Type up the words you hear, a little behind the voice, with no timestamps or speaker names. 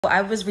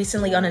I was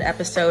recently on an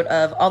episode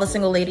of All the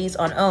Single Ladies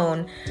on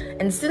OWN,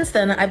 and since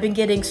then I've been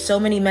getting so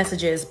many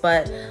messages,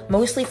 but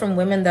mostly from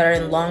women that are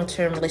in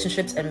long-term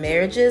relationships and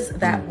marriages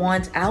that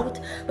want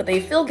out, but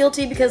they feel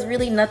guilty because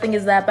really nothing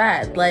is that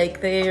bad. Like,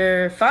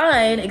 they're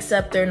fine,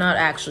 except they're not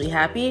actually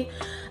happy.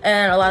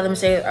 And a lot of them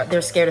say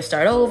they're scared to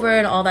start over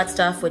and all that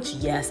stuff, which,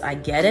 yes, I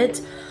get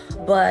it.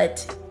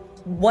 But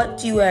what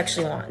do you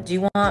actually want? Do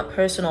you want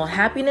personal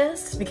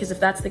happiness? Because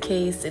if that's the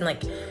case, and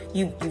like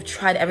you've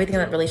tried everything in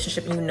that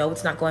relationship and you know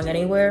it's not going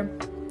anywhere,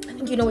 I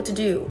think you know what to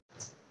do.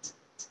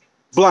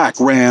 Black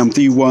Ram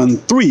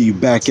 313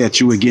 back at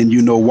you again.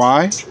 You know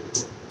why?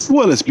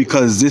 Well, it's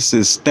because this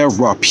is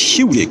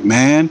therapeutic,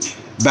 man.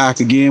 Back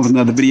again with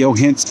another video,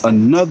 hence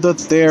another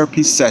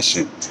therapy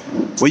session.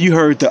 Well, you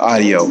heard the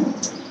audio,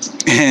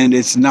 and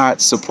it's not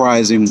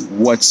surprising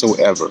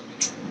whatsoever.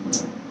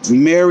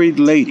 Married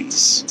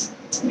ladies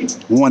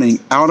wanting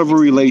out of a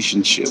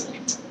relationships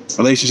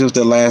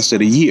that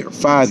lasted a year,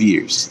 5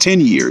 years, 10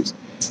 years,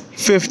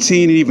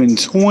 15, and even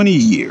 20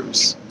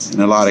 years in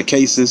a lot of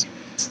cases,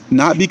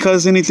 not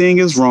because anything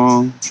is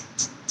wrong,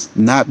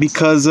 not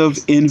because of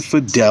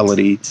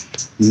infidelity,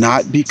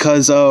 not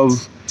because of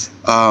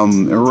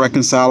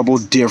irreconcilable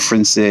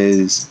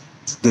differences.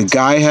 The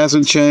guy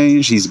hasn't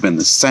changed. He's been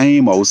the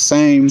same old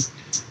same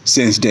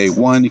since day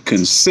one,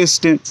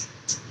 consistent,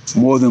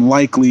 more than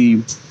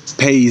likely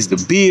pays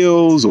the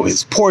bills or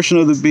his portion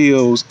of the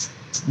bills,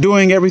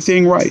 doing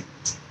everything right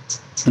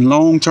in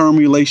long-term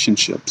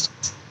relationships.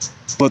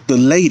 But the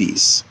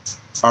ladies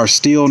are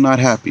still not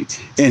happy.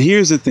 And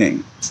here's the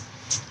thing.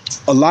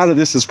 A lot of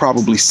this is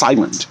probably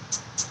silent.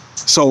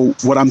 So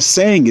what I'm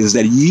saying is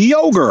that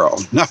your girl,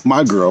 not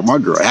my girl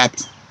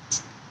happy,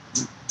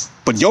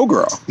 but your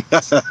girl,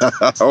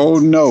 oh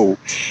no,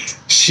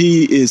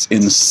 she is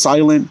in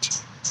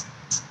silent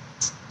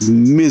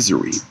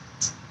misery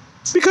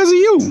because of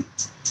you.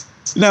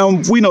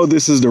 Now, we know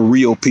this is the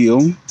real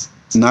pill,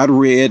 not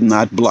red,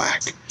 not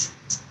black.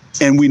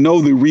 And we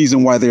know the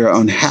reason why they're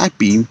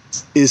unhappy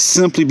is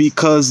simply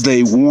because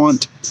they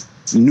want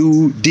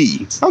new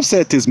D. I've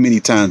said this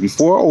many times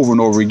before, over and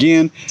over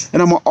again,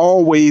 and I'm going to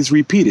always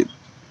repeat it.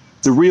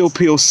 The real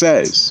pill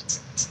says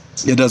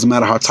it doesn't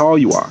matter how tall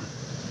you are.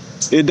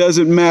 It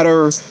doesn't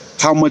matter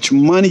how much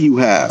money you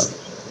have.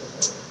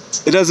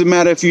 It doesn't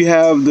matter if you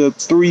have the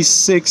 3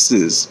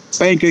 6s,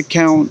 bank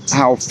account,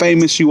 how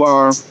famous you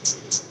are.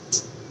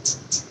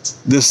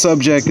 The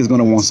subject is going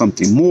to want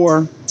something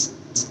more,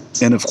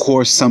 and of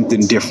course,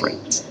 something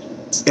different.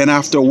 And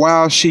after a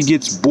while, she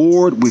gets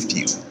bored with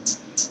you.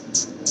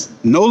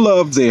 No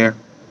love there,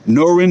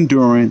 no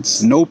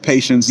endurance, no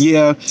patience.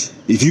 Yeah,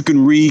 if you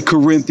can read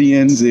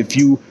Corinthians, if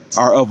you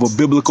are of a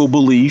biblical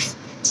belief,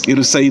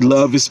 it'll say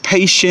love is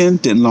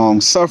patient and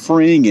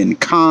long-suffering and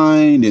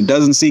kind and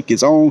doesn't seek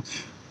its own.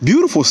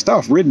 Beautiful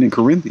stuff written in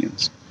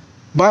Corinthians.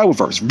 Bible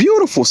verse,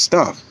 beautiful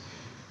stuff.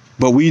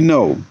 But we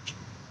know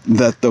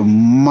that the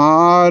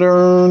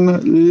modern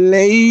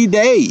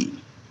lady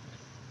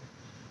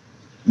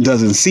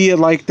doesn't see it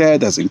like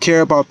that, doesn't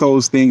care about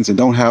those things, and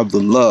don't have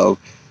the love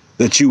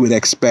that you would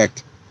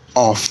expect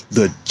off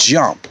the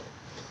jump.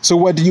 So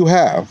what do you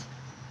have?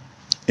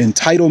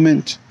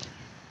 Entitlement,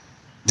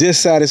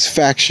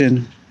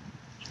 dissatisfaction.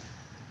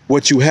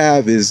 What you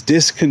have is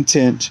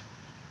discontent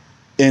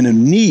and a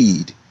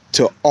need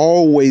to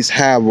always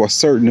have a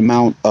certain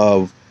amount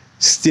of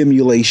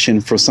stimulation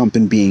for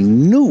something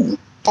being new.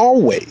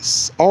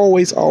 Always,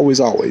 always, always,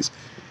 always.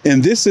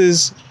 And this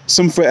is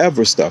some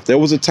forever stuff. There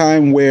was a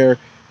time where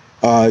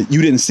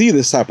you didn't see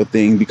this type of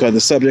thing because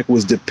the subject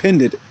was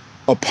dependent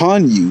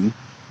upon you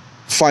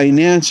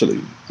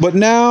financially. But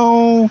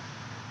now,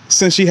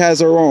 since she has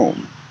her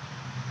own,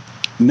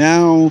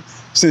 now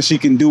since she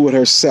can do it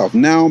herself,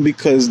 now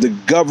because the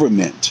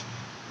government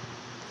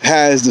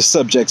has the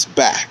subject's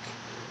back,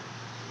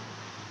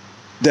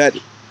 that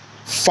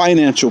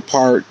financial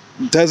part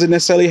doesn't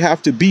necessarily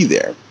have to be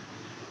there.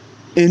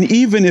 And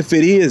even if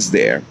it is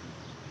there,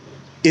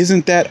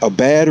 isn't that a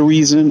bad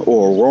reason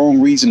or a wrong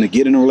reason to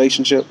get in a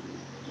relationship?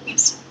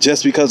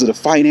 Just because of the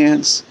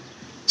finance?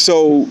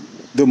 So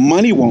the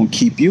money won't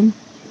keep you.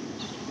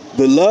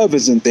 The love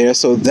isn't there,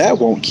 so that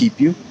won't keep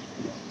you.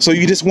 So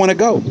you just want to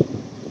go.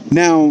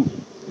 Now,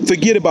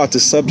 forget about the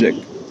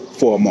subject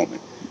for a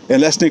moment.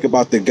 And let's think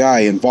about the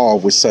guy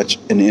involved with such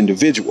an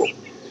individual.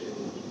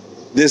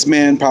 This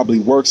man probably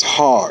works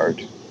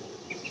hard,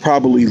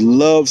 probably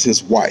loves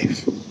his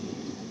wife,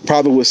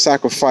 probably would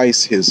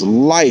sacrifice his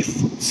life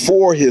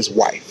for his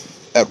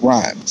wife. That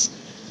rhymes.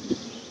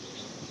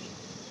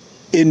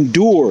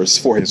 Endures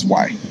for his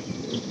wife.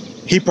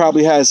 He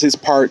probably has his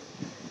part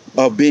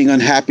of being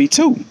unhappy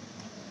too,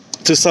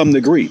 to some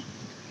degree.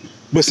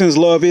 But since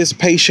love is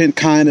patient,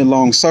 kind, and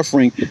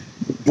long-suffering,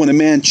 when a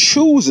man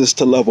chooses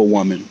to love a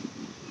woman,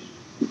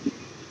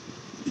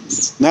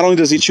 not only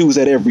does he choose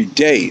that every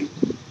day,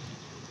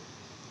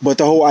 but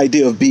the whole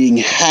idea of being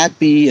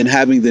happy and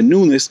having the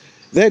newness,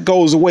 that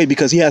goes away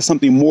because he has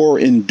something more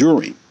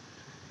enduring,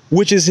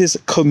 which is his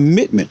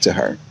commitment to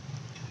her.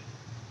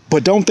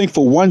 But don't think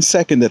for 1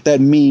 second that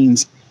that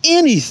means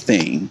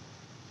anything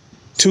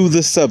To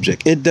the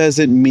subject. It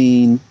doesn't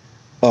mean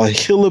a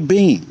hill of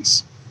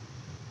beans.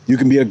 You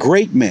can be a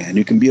great man.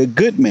 You can be a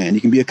good man.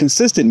 You can be a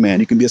consistent man.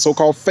 You can be a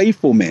so-called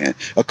faithful man,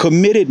 a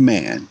committed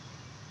man,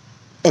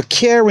 a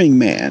caring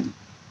man,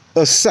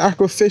 a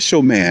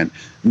sacrificial man.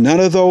 None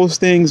of those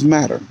things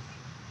matter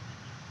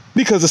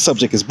because the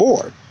subject is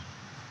bored.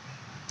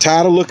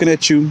 Tired of looking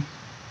at you,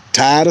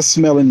 tired of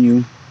smelling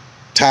you,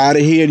 tired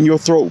of hearing your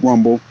throat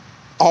rumble,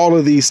 all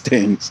of these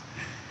things.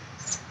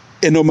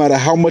 And no matter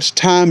how much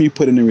time you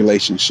put in a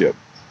relationship,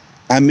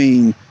 I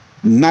mean,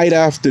 night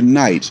after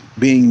night,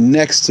 being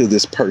next to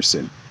this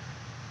person,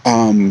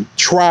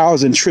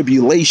 trials and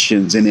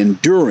tribulations and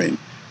enduring,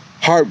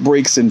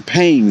 heartbreaks and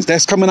pains,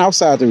 that's coming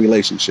outside the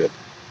relationship.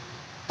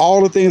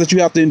 All the things that you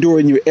have to endure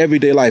in your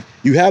everyday life.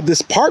 You have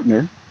this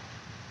partner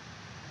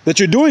that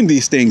you're doing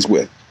these things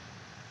with.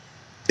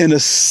 And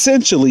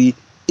essentially,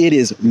 it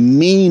is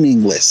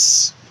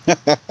meaningless.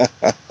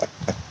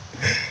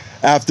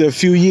 After a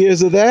few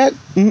years of that,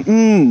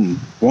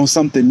 want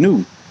something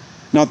new.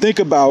 Now think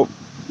about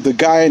the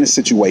guy in a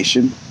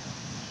situation,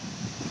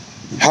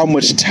 how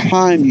much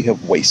time you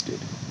have wasted.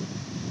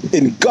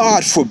 And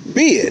God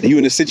forbid you're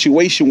in a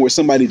situation where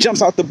somebody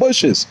jumps out the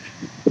bushes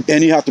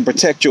and you have to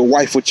protect your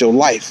wife with your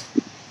life.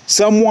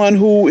 Someone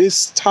who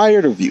is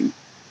tired of you,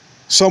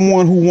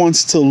 someone who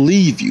wants to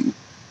leave you,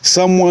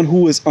 someone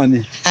who is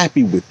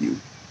unhappy with you.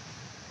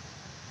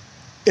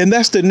 And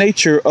that's the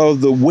nature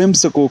of the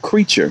whimsical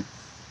creature.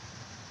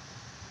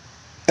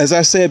 As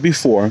I said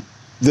before,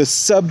 the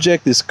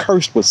subject is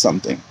cursed with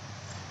something.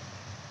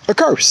 A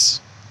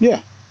curse,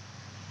 yeah.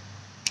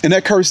 And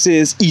that curse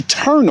is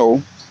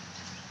eternal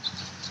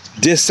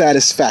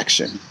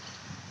dissatisfaction,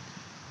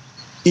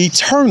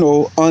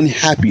 eternal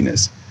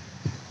unhappiness.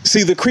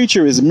 See, the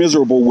creature is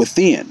miserable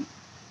within,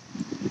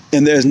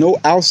 and there's no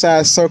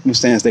outside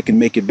circumstance that can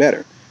make it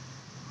better.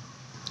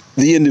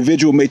 The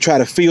individual may try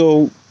to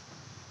fill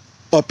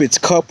up its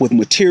cup with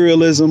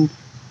materialism,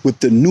 with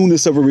the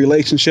newness of a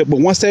relationship. But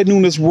once that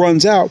newness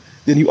runs out,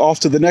 then you off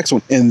to the next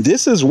one. And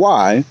this is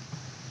why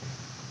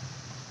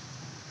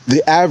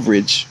the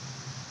average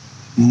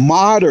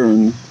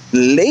modern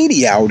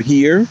lady out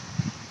here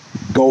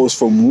goes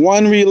from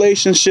one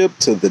relationship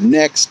to the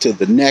next, to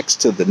the next,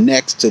 to the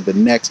next, to the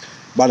next.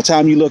 By the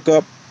time you look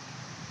up,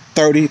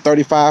 30,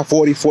 35,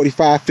 40,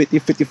 45, 50,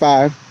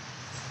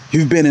 55,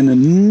 you've been in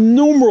an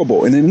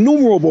innumerable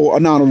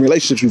amount of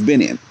relationships you've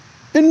been in.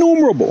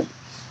 Innumerable.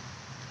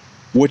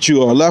 What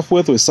you are left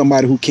with is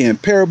somebody who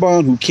can't pair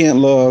bond, who can't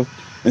love,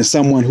 and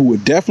someone who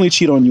would definitely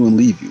cheat on you and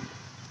leave you.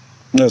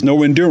 There's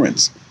no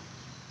endurance.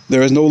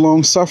 There is no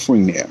long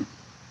suffering there.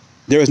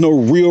 There is no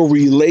real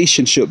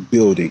relationship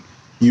building.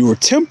 You are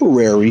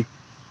temporary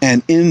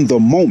and in the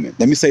moment.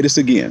 Let me say this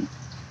again.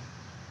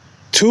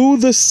 To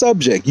the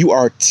subject, you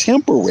are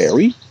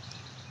temporary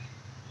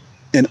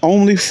and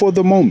only for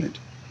the moment.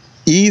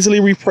 Easily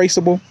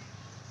replaceable,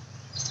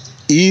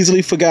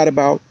 easily forgot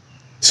about.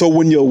 So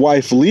when your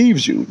wife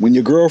leaves you, when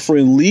your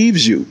girlfriend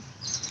leaves you,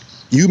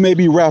 you may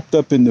be wrapped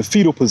up in the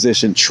fetal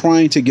position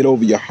trying to get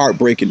over your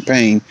heartbreak and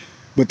pain,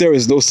 but there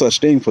is no such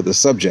thing for the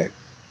subject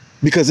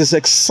because it's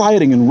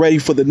exciting and ready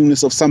for the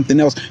newness of something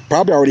else.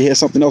 Probably already has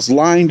something else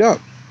lined up.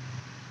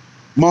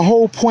 My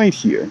whole point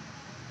here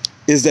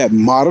is that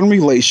modern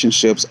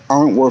relationships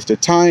aren't worth the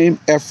time,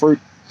 effort,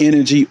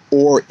 energy,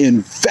 or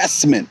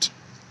investment.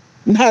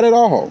 Not at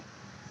all.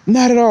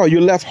 Not at all.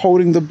 You're left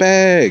holding the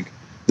bag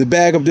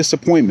of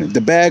disappointment,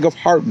 the bag of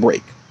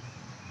heartbreak,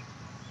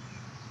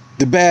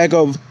 the bag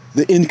of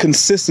the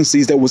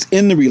inconsistencies that was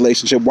in the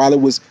relationship while it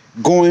was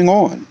going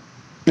on.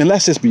 And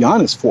let's just be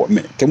honest for a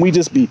minute. Can we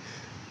just be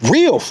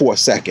real for a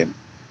second?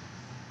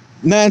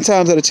 9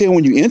 times out of 10,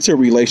 when you enter a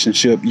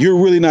relationship, you're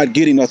really not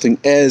getting nothing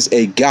as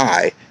a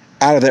guy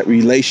out of that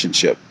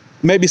relationship.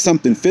 Maybe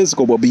something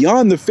physical, but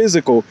beyond the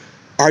physical,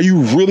 are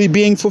you really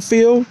being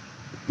fulfilled?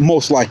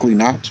 Most likely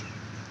not.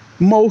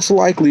 Most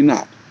likely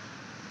not.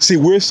 See,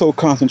 we're so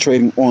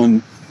concentrating on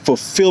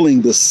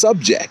fulfilling the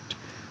subject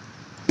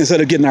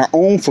instead of getting our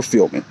own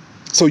fulfillment.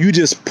 So you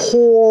just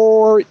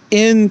pour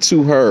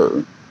into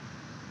her.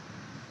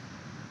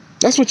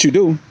 That's what you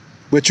do,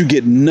 but you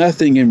get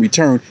nothing in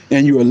return,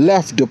 and you are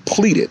left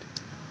depleted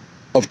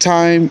of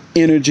time,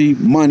 energy,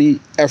 money,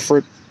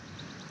 effort,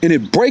 and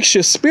it breaks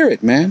your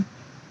spirit, man.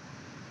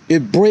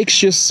 It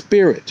breaks your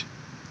spirit.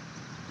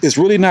 It's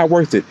really not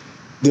worth it.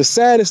 The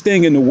saddest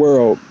thing in the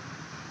world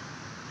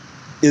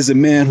is a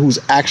man who's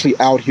actually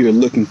out here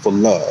looking for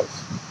love.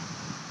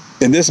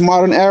 In this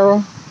modern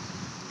era,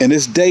 in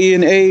this day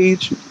and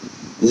age,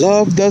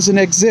 love doesn't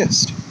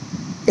exist.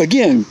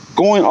 Again,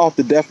 going off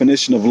the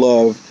definition of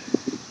love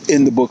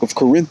in the book of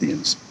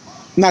Corinthians.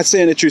 Not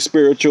saying that you're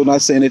spiritual,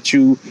 not saying that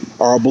you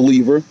are a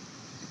believer,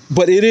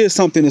 but it is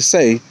something to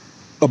say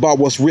about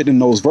what's written in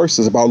those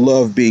verses about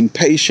love being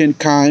patient,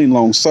 kind,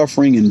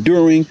 long-suffering,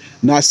 enduring,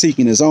 not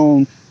seeking his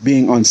own,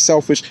 being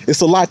unselfish. It's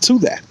a lot to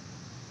that.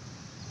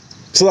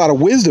 It's a lot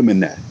of wisdom in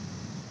that.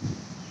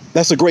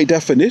 That's a great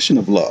definition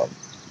of love.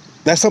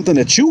 That's something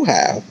that you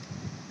have,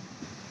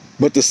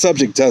 but the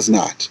subject does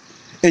not.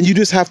 And you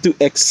just have to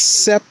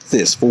accept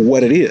this for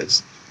what it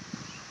is.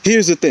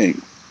 Here's the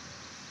thing.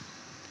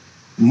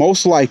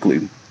 Most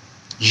likely,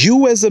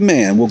 you as a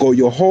man will go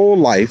your whole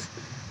life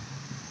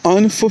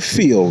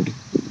unfulfilled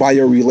by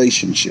your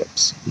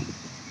relationships.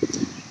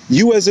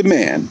 You as a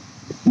man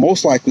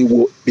most likely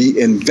will be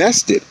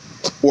invested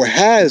or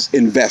has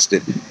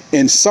invested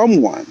in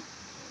someone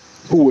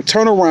who will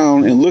turn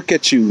around and look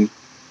at you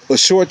a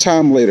short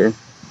time later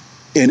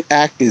and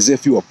act as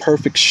if you're a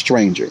perfect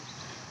stranger.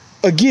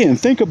 Again,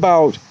 think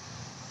about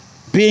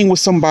being with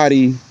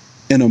somebody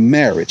in a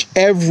marriage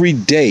every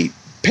day,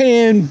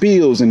 paying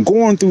bills and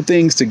going through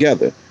things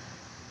together,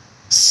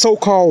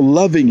 so-called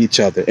loving each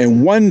other.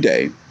 And one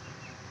day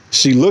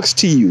she looks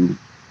to you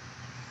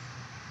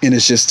and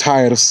is just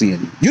tired of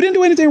seeing you. You didn't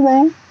do anything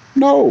wrong.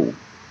 No.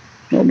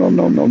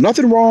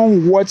 Nothing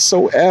wrong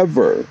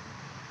whatsoever.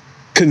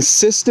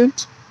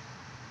 Consistent.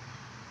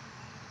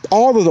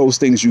 All of those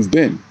things you've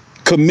been.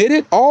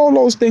 Committed. All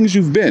those things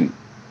you've been.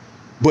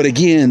 But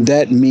again,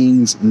 that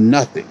means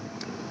nothing.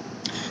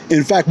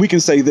 In fact, we can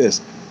say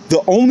this.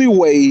 The only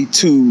way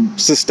to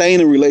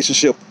sustain a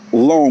relationship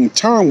long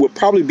term would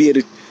probably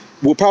be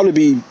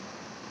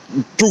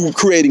through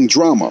creating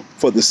drama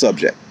for the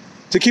subject.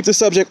 To keep the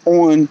subject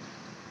on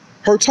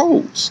her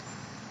toes.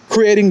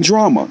 Creating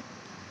drama.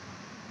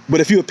 But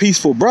if you're a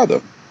peaceful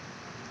brother,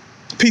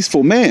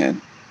 peaceful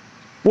man,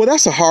 well,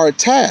 that's a hard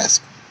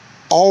task.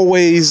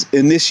 Always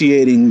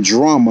initiating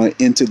drama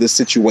into the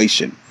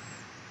situation.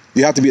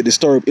 You have to be a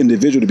disturbed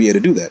individual to be able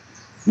to do that.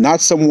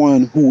 Not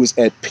someone who is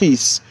at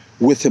peace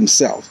with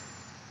himself.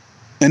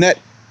 And that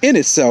in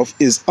itself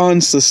is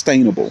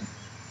unsustainable.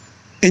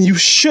 And you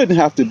shouldn't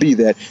have to be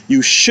that.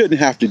 You shouldn't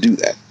have to do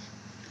that.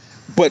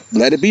 But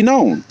let it be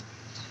known,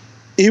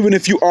 even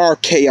if you are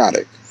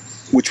chaotic,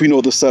 which we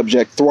know the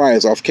subject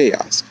thrives off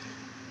chaos,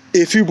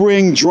 if you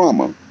bring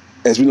drama,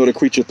 as we know the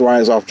creature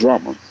thrives off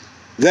drama,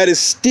 that is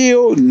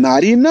still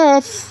not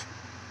enough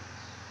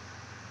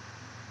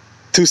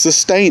to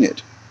sustain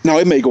it. Now,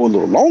 it may go a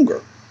little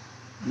longer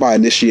by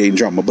initiating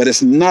drama, but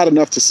it's not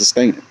enough to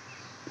sustain it.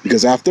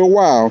 Because after a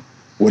while,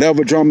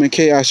 whatever drama and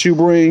chaos you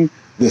bring,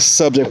 the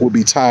subject will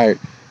be tired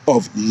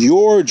of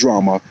your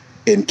drama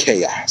and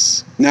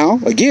chaos. Now,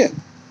 again,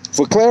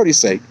 for clarity's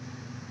sake,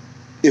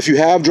 if you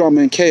have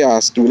drama and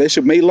chaos, the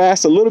relationship may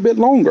last a little bit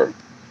longer.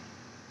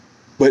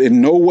 But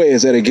in no way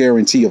is that a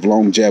guarantee of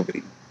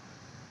longevity.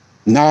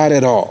 Not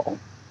at all.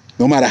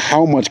 No matter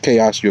how much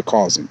chaos you're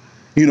causing.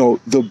 You know,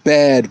 the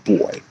bad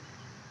boy.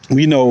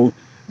 We know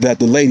that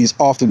the ladies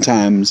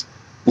oftentimes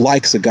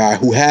likes a guy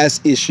who has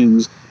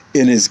issues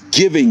and is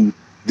giving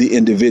the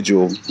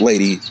individual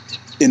lady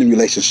in a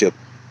relationship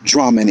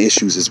drama and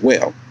issues as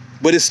well.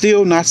 But it's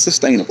still not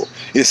sustainable.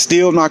 It's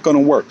still not going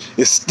to work.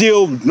 It's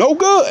still no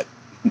good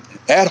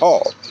at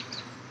all.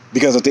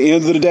 Because at the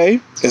end of the day,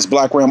 as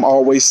Black Ram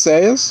always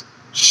says,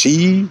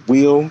 she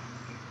will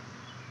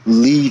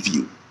leave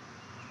you.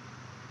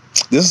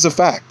 This is a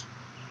fact.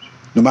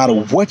 No matter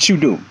what you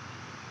do.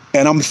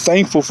 And I'm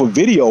thankful for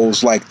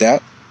videos like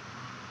that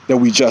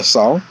we just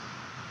saw,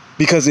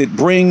 because it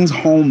brings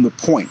home the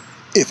point.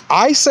 If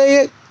I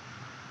say it,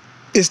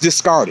 it's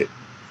discarded.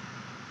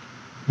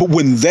 But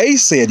when they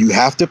said you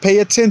have to pay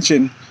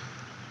attention,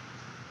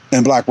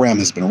 and Black Ram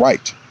has been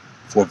right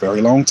for a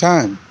very long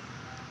time.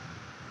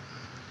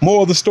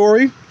 Moral of the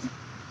story,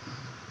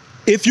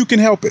 if you can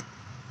help it,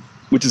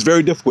 which is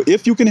very difficult,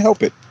 if you can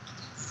help it,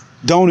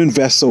 don't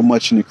invest so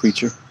much in the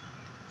creature.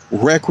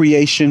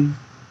 Recreation,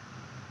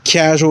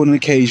 casual and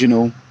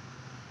occasional.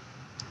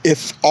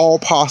 If all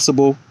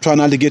possible, try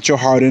not to get your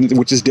heart in it,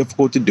 which is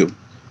difficult to do.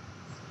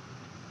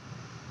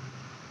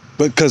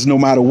 Because no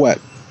matter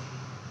what,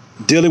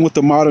 dealing with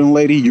the modern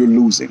lady, you're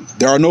losing.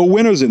 There are no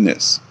winners in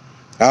this.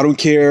 I don't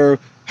care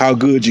how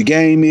good your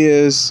game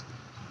is.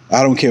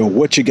 I don't care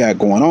what you got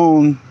going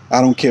on.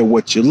 I don't care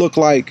what you look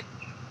like.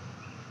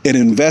 An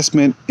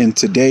investment in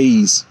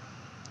today's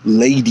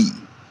lady,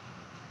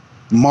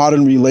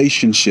 modern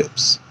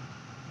relationships,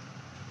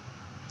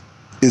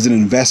 is an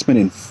investment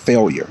in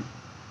failure.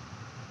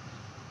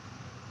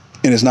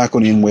 And it's not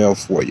going to end well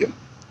for you.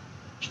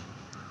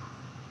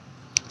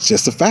 It's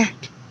just a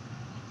fact.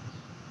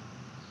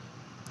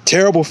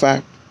 Terrible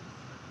fact,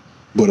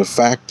 but a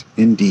fact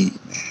indeed,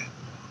 man.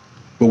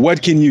 But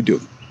what can you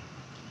do?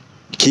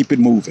 Keep it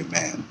moving,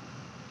 man.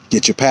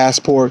 Get your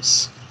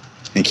passports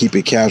and keep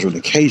it casual and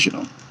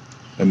occasional.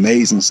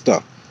 Amazing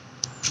stuff.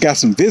 Got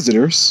some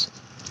visitors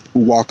who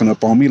walking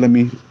up on me. Let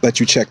me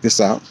let you check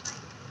this out.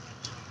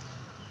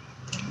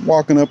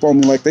 Walking up on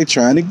me like they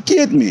trying to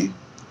get me.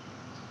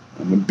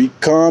 I'm going to be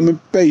calm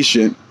and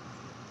patient.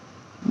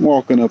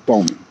 Walking up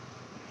on me.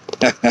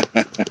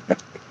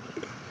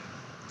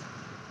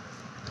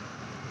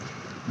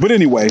 But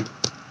anyway,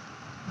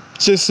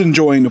 just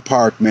enjoying the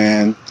park,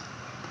 man.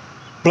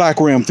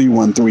 Black Ram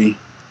 313.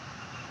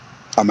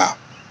 I'm out.